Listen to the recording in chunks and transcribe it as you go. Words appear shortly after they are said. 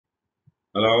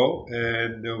Hello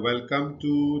and welcome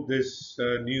to this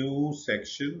new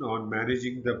section on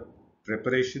managing the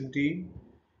preparation team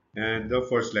and the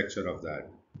first lecture of that.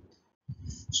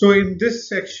 So in this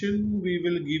section, we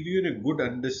will give you a good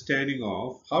understanding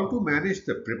of how to manage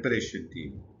the preparation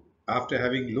team. After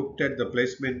having looked at the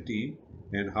placement team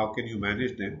and how can you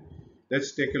manage them,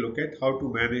 let's take a look at how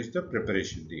to manage the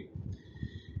preparation team.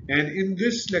 And in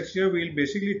this lecture, we'll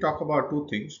basically talk about two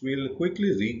things. We'll quickly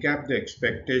recap the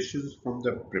expectations from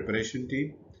the preparation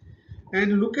team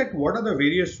and look at what are the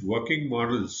various working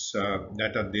models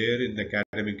that are there in the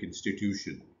academic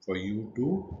institution for you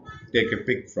to take a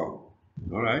pick from.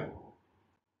 All right.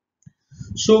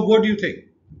 So, what do you think?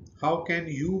 How can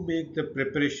you make the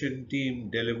preparation team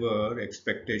deliver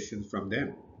expectations from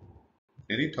them?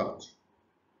 Any thoughts?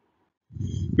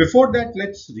 Before that,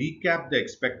 let's recap the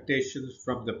expectations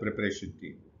from the preparation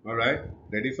team. All right.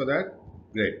 Ready for that?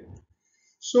 Great.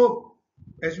 So,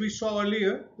 as we saw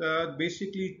earlier,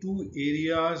 basically two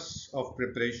areas of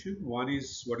preparation. One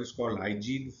is what is called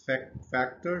hygiene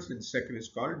factors, and second is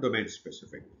called domain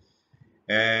specific.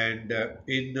 And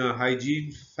in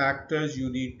hygiene factors, you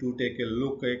need to take a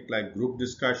look at like group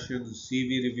discussions,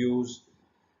 CV reviews,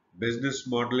 business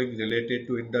modeling related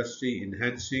to industry,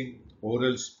 enhancing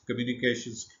oral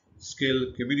communications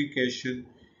skill, communication,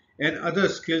 and other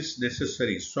skills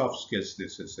necessary, soft skills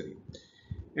necessary,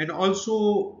 and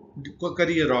also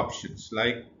career options.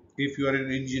 Like if you are in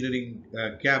an engineering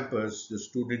campus, the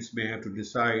students may have to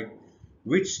decide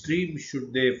which stream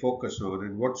should they focus on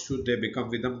and what should they become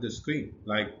within the stream.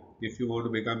 Like if you want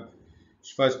to become,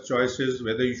 first choices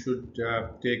whether you should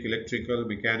take electrical,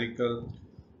 mechanical,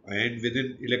 and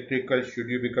within electrical should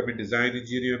you become a design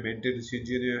engineer, maintenance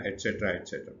engineer, etc.,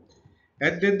 etc.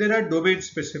 And then there are domain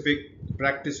specific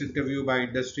practice interview by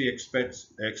industry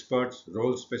experts,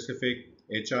 role specific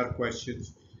HR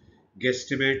questions,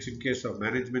 guesstimates in case of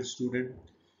management student,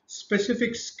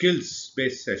 specific skills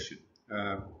based session,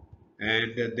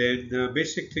 and then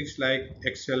basic things like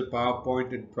Excel,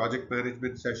 PowerPoint, and project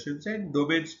management sessions, and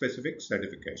domain specific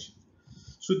certification.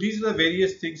 So these are the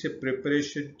various things a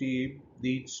preparation team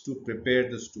needs to prepare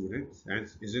the students. And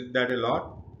isn't that a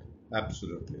lot?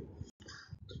 Absolutely.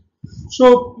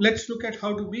 So let's look at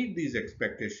how to meet these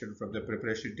expectations from the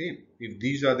preparation team. If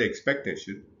these are the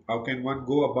expectations, how can one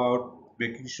go about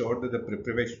making sure that the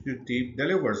preparation team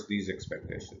delivers these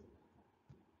expectations?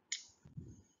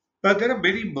 But there are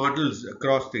many models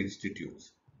across the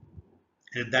institutes,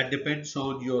 and that depends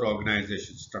on your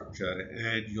organization structure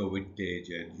and your vintage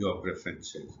and your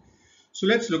preferences. So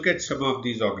let's look at some of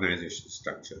these organization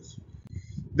structures.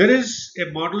 There is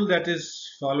a model that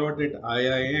is followed at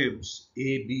IIMs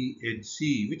A, B, and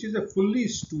C, which is a fully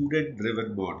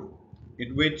student-driven model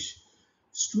in which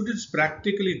students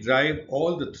practically drive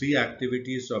all the three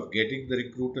activities of getting the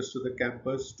recruiters to the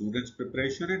campus, students'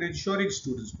 preparation, and ensuring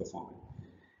students' performance.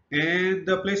 And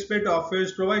the placement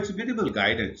office provides minimal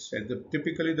guidance, and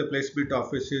typically the placement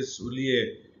office is only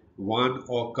a one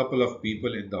or couple of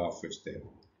people in the office there.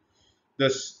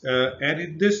 And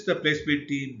in this, the placement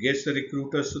team gets the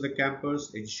recruiters to the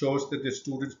campus, ensures that the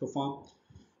students perform.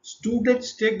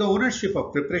 Students take the ownership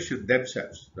of preparation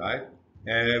themselves, right?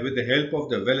 With the help of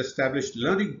the well-established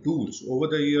learning tools over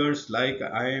the years, like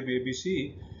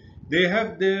IMABC, they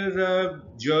have their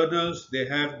journals, they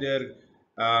have their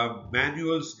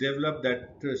manuals developed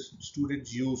that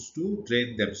students use to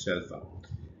train themselves up.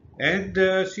 And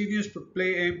seniors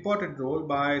play an important role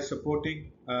by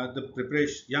supporting the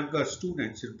preparation younger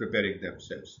students in preparing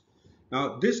themselves.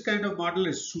 Now, this kind of model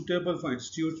is suitable for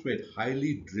institutes with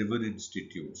highly driven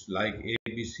institutes like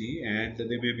ABC, and there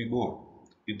may be more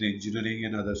in the engineering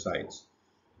and other sides.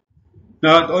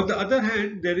 Now, on the other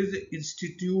hand, there is an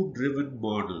institute-driven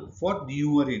model for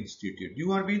newer institute.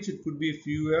 Newer means it could be a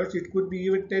few years, it could be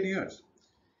even 10 years.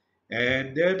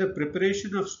 And there the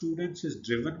preparation of students is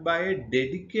driven by a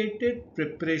dedicated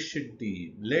preparation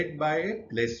team led by a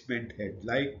placement head.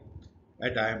 Like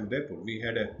at IIM Udaipur,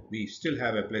 we still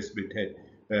have a placement head.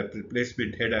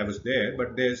 I was there,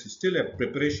 but there's still a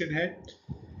preparation head.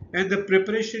 And the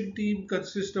preparation team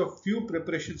consists of few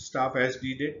preparation staff as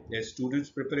needed, a students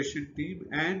preparation team,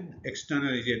 and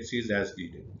external agencies as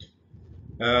needed.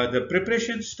 The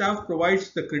preparation staff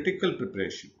provides the critical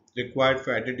preparation required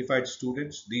for identified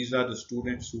students. These are the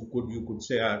students who you could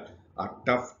say are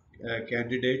tough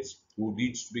candidates who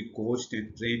needs to be coached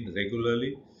and trained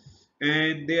regularly,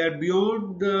 and they are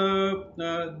beyond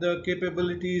the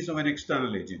capabilities of an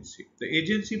external agency. The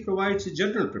agency provides a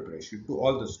general preparation to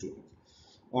all the students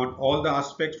on all the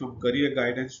aspects from career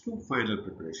guidance to final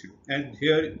preparation. And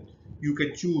here you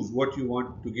can choose what you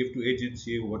want to give to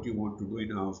agency, what you want to do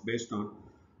in-house based on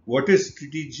what is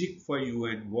strategic for you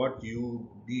and what you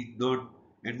need not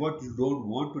and what you don't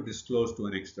want to disclose to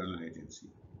an external agency.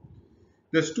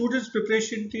 The students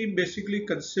preparation team basically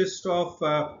consists of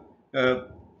uh,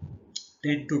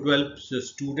 10 to 12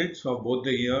 students of both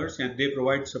the years, and they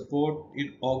provide support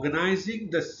in organizing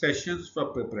the sessions for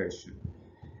preparation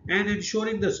and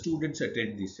ensuring the students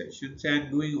attend these sessions and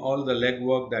doing all the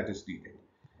legwork that is needed.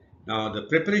 Now, the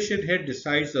preparation head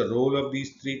decides the role of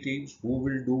these three teams, who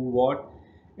will do what,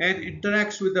 and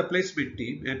interacts with the placement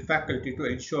team and faculty to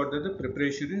ensure that the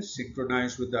preparation is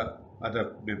synchronized with the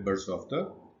other members of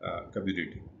the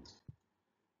community.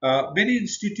 Many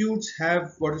institutes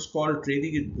have what is called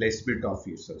training and placement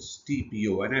officers,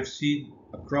 TPO, and I've seen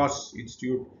across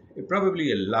institute,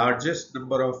 probably a largest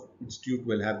number of institute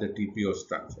will have the TPO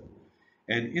structure.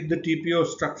 And in the TPO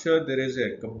structure, there is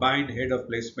a combined head of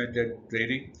placement and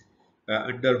training,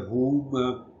 under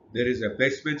whom there is a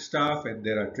placement staff and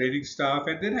there are training staff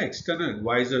and there are external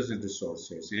advisors and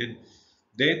resources. And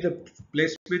then the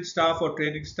placement staff or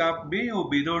training staff may or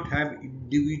may not have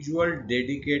individual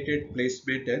dedicated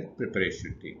placement and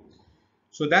preparation team.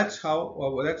 So that's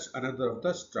another of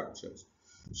the structures.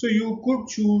 So you could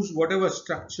choose whatever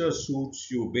structure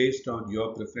suits you based on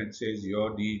your preferences,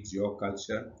 your needs, your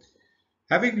culture.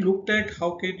 Having looked at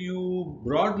how can you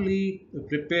broadly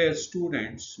prepare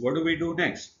students, what do we do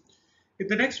next? In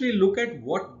the next, we'll look at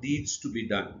what needs to be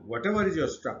done. Whatever is your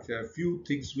structure, a few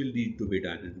things will need to be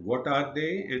done. And what are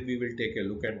they? And we will take a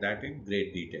look at that in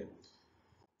great detail.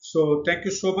 So thank you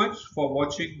so much for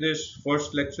watching this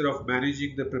first lecture of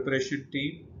managing the preparation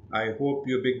team. I hope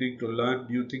you're beginning to learn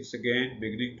new things again,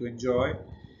 beginning to enjoy.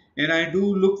 And I do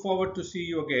look forward to see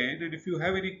you again. And if you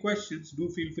have any questions, do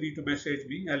feel free to message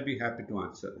me. I'll be happy to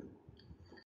answer them.